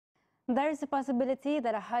There is a possibility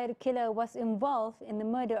that a hired killer was involved in the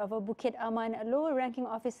murder of a Bukit Aman lower-ranking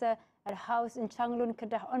officer at a house in Changlun,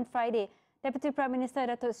 Kedah on Friday. Deputy Prime Minister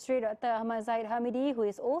Datuk Seri Dr. Ahmad Zahid, who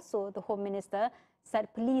is also the Home Minister,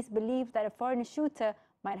 said police believe that a foreign shooter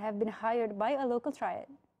might have been hired by a local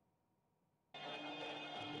triad.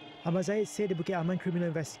 Ahmad Zahid said the Bukit Aman Criminal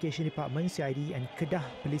Investigation Department (CID) and Kedah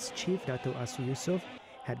Police Chief Datuk Asri Yusof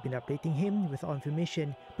had been updating him with all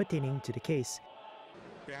information pertaining to the case.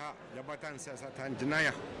 Pihak Jabatan Siasatan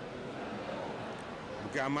Jenayah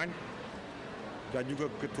Bukit Aman dan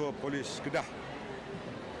juga Ketua Polis Kedah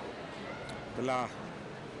telah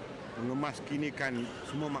mengemaskinikan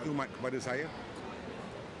semua maklumat kepada saya,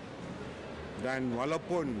 dan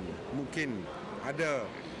walaupun mungkin ada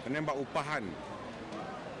penembak upahan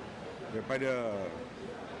daripada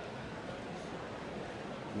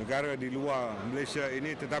negara di luar Malaysia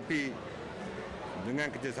ini, tetapi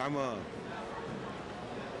dengan kerjasama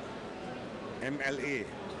MLA,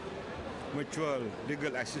 Mutual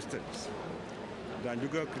Legal Assistance, dan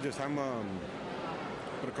juga kerjasama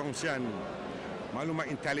perkongsian maklumat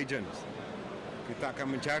intelligence, kita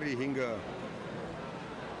akan mencari hingga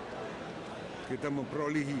kita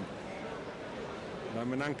memperolehi dan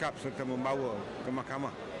menangkap serta membawa ke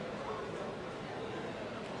mahkamah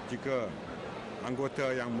jika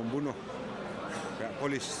anggota yang membunuh pihak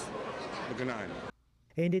polis berkenaan.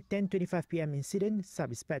 In the 10:25 p.m. incident,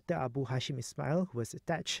 Sub-Inspector Abu Hashim Ismail, who was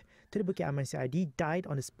attached to the Bukit Aman CID, died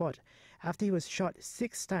on the spot after he was shot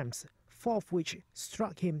 6 times, 4 of which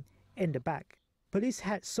struck him in the back. Police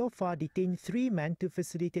had so far detained 3 men to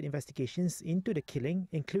facilitate investigations into the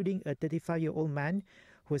killing, including a 35-year-old man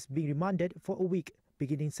who was being remanded for a week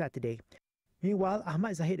beginning Saturday. Meanwhile,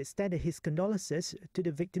 Ahmad Zahid extended his condolences to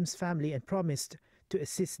the victims' family and promised to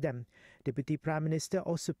assist them. Deputy Prime Minister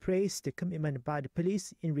also praised the commitment by the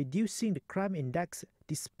police in reducing the crime index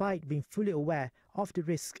despite being fully aware of the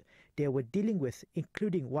risk they were dealing with,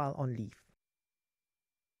 including while on leave.